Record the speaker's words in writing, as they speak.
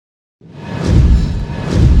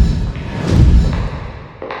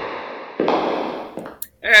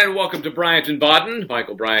And welcome to Bryant and Baden.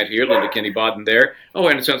 Michael Bryant here, Linda Kenny Baden there. Oh,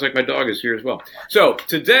 and it sounds like my dog is here as well. So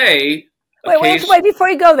today... Wait, before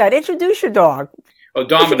you go that, introduce your dog. Oh,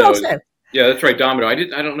 Domino. Yeah, that's right, Domino. I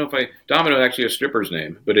don't know if Domino actually a stripper's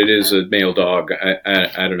name, but it is a male dog.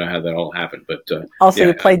 I don't know how that all happened, but also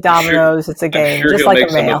you play dominoes. It's a game, I'm sure just he'll like make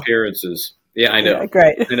a male. some appearances. Yeah, I know. Yeah,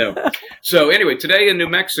 great. I know. So anyway, today in New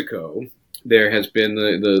Mexico, there has been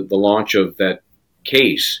the launch of that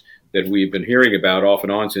case that we've been hearing about off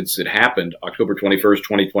and on since it happened, October 21st,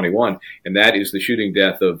 2021, and that is the shooting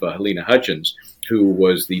death of Halyna Hutchins, who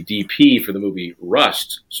was the DP for the movie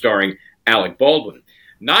Rust, starring Alec Baldwin.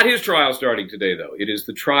 Not his trial starting today, though. It is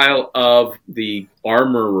the trial of the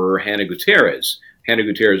armorer, Hannah Gutierrez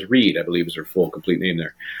Reed, I believe is her full complete name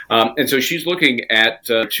there. And so she's looking at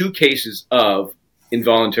 2 cases of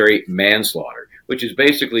involuntary manslaughter, which is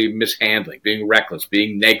basically mishandling, being reckless,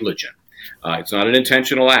 being negligent. It's not an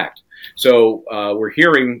intentional act. So we're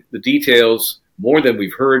hearing the details more than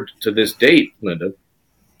we've heard to this date, Linda,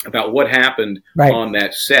 about what happened on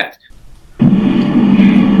that set.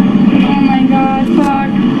 Oh my God, fuck.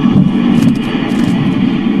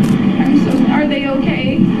 Are they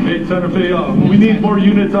okay? Hey, Santa Fe, we need more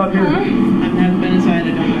units out here. I've never been inside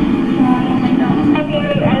a dog.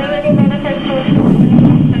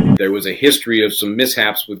 There was a history of some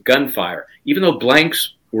mishaps with gunfire, even though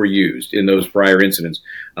blanks were used in those prior incidents.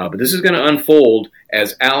 But this is going to unfold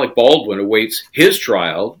as Alec Baldwin awaits his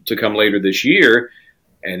trial to come later this year.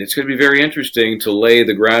 And it's going to be very interesting to lay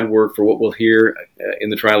the groundwork for what we'll hear in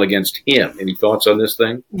the trial against him. Any thoughts on this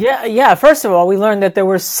thing? Yeah. First of all, we learned that there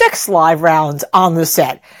were 6 live rounds on the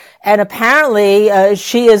set. And apparently,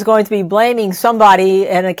 she is going to be blaming somebody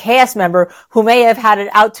and a cast member who may have had it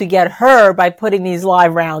out to get her by putting these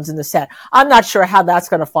live rounds in the set. I'm not sure how that's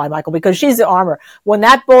going to fly, Michael, because she's the armor. When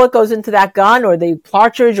that bullet goes into that gun or the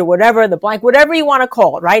partridge or whatever, the blank, whatever you want to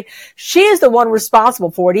call it, right? She is the one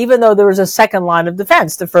responsible for it, even though there was a second line of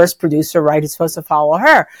defense. The first producer, right, is supposed to follow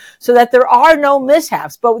her. So that there are no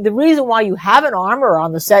mishaps. But the reason why you have an armorer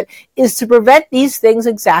on the set is to prevent these things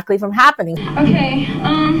exactly from happening. Okay,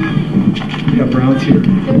 We got Browns here.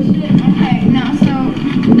 Okay, no, so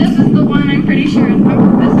this is the one I'm pretty sure. This is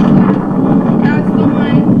that's the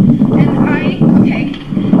one. And okay.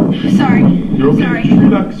 Sorry. You're okay. Sorry. Just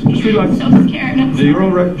relax. Just relax. I'm so scared. You're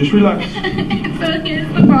all right. Just relax. So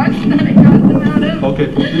here's the box that I got them out of.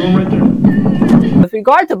 Okay, you're all right there. With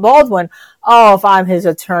regard to Baldwin, if I'm his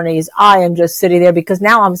attorneys, I am just sitting there because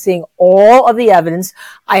now I'm seeing all of the evidence.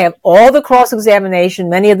 I have all the cross-examination,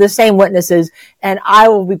 many of the same witnesses, and I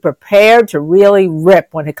will be prepared to really rip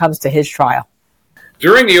when it comes to his trial.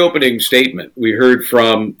 During the opening statement, we heard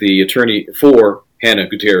from the attorney for Hannah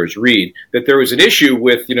Gutierrez Reed that there was an issue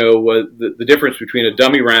with, the difference between a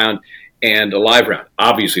dummy round and a live round.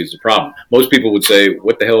 Obviously, it's a problem. Most people would say,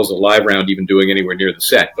 what the hell is a live round even doing anywhere near the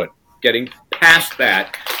set? But getting past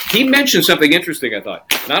that, he mentioned something interesting, I thought.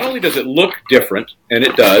 Not only does it look different, and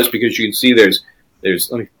it does, because you can see there's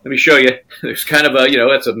let me show you. There's kind of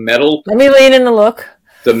it's a metal. Let me lean in and look.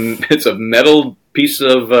 It's a metal piece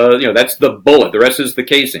of, that's the bullet. The rest is the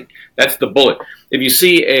casing. That's the bullet. If you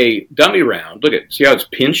see a dummy round, see how it's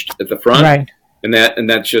pinched at the front? Right. And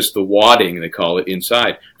that's just the wadding, they call it,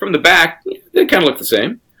 inside. From the back, they kind of look the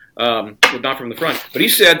same. But not from the front. But he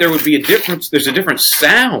said there would be a difference. There's a different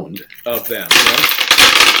sound of them. So,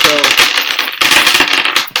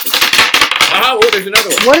 there's another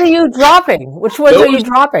one. What are you dropping? Which ones are you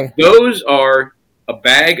dropping? Those are a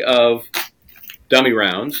bag of dummy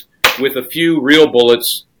rounds with a few real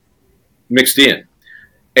bullets mixed in,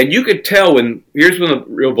 and you could tell here's when the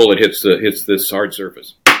real bullet hits this hard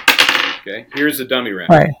surface. Okay, here's the dummy round.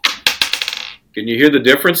 Right. Can you hear the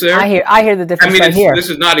difference there? I hear the difference right here. This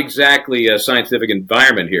is not exactly a scientific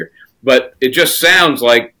environment here, but it just sounds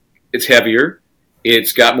like it's heavier.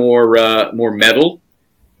 It's got more metal,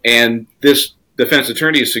 and this defense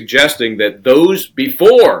attorney is suggesting that those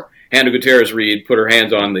before Hannah Gutierrez Reed put her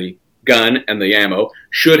hands on the gun and the ammo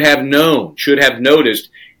should have noticed,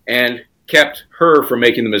 and kept her from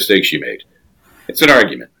making the mistake she made. It's an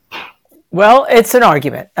argument. Well, it's an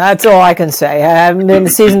argument. That's all I can say. I haven't been a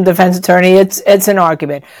seasoned defense attorney. It's an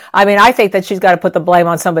argument. I mean, I think that she's got to put the blame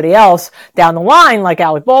on somebody else down the line, like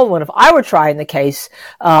Alec Baldwin. If I were trying the case,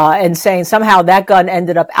 and saying somehow that gun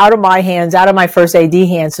ended up out of my hands, out of my first AD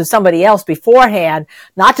hands, to somebody else beforehand,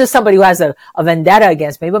 not just somebody who has a vendetta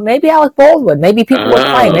against me, but maybe Alec Baldwin. Maybe people were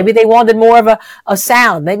playing. Maybe they wanted more of a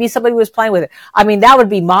sound. Maybe somebody was playing with it. I mean, that would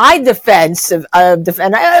be my defense and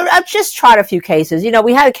I've just tried a few cases.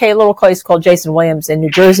 We had a little case called Jason Williams in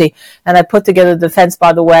New Jersey, and I put together the defense,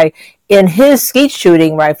 by the way, in his skeet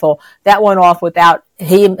shooting rifle, that went off without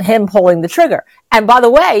him pulling the trigger. And by the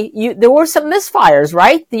way, there were some misfires,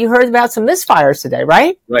 right? You heard about some misfires today,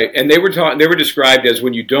 right? Right, and they were described as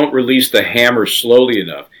when you don't release the hammer slowly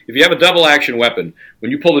enough. If you have a double action weapon,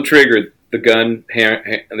 when you pull the trigger, the gun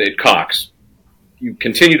it cocks. You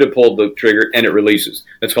continue to pull the trigger, and it releases.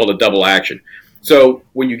 That's called a double action. So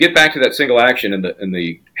when you get back to that single action and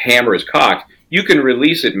the hammer is cocked, you can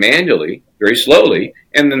release it manually, very slowly,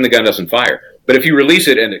 and then the gun doesn't fire. But if you release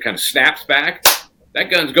it and it kind of snaps back, that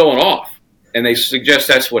gun's going off. And they suggest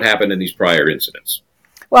that's what happened in these prior incidents.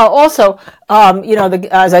 Well, also,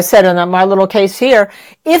 as I said in my little case here,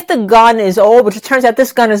 if the gun is old, which it turns out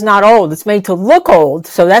this gun is not old, it's made to look old,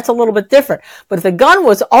 so that's a little bit different. But if the gun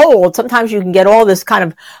was old, sometimes you can get all this kind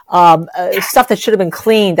of stuff that should have been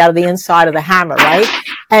cleaned out of the inside of the hammer, right?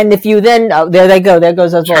 And if you then, there they go, there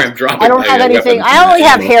goes those balls. I don't have anything. I only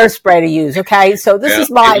have hairspray to use, okay? So this is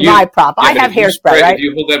my prop. I have hairspray, right? If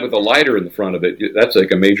you hold that with a lighter in the front of it, that's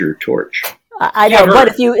like a major torch. I know,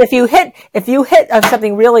 but if you hit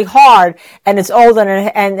something really hard and it's old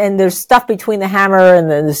and there's stuff between the hammer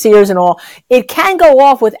and the sears and all, it can go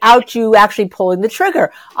off without you actually pulling the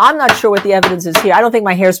trigger. I'm not sure what the evidence is here. I don't think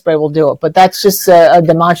my hairspray will do it, but that's just a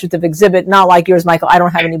demonstrative exhibit, not like yours, Michael. I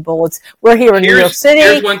don't have any bullets. We're here in New York City,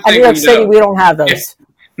 and New York City we don't have those.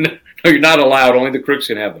 No, you're not allowed. Only the crooks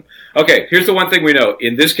can have them. Okay, here's the one thing we know.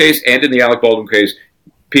 In this case and in the Alec Baldwin case,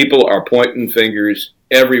 people are pointing fingers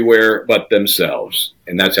everywhere but themselves.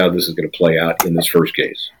 And that's how this is going to play out in this first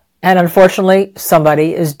case. And unfortunately,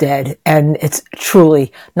 somebody is dead. And it's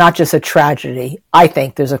truly not just a tragedy. I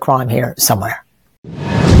think there's a crime here somewhere.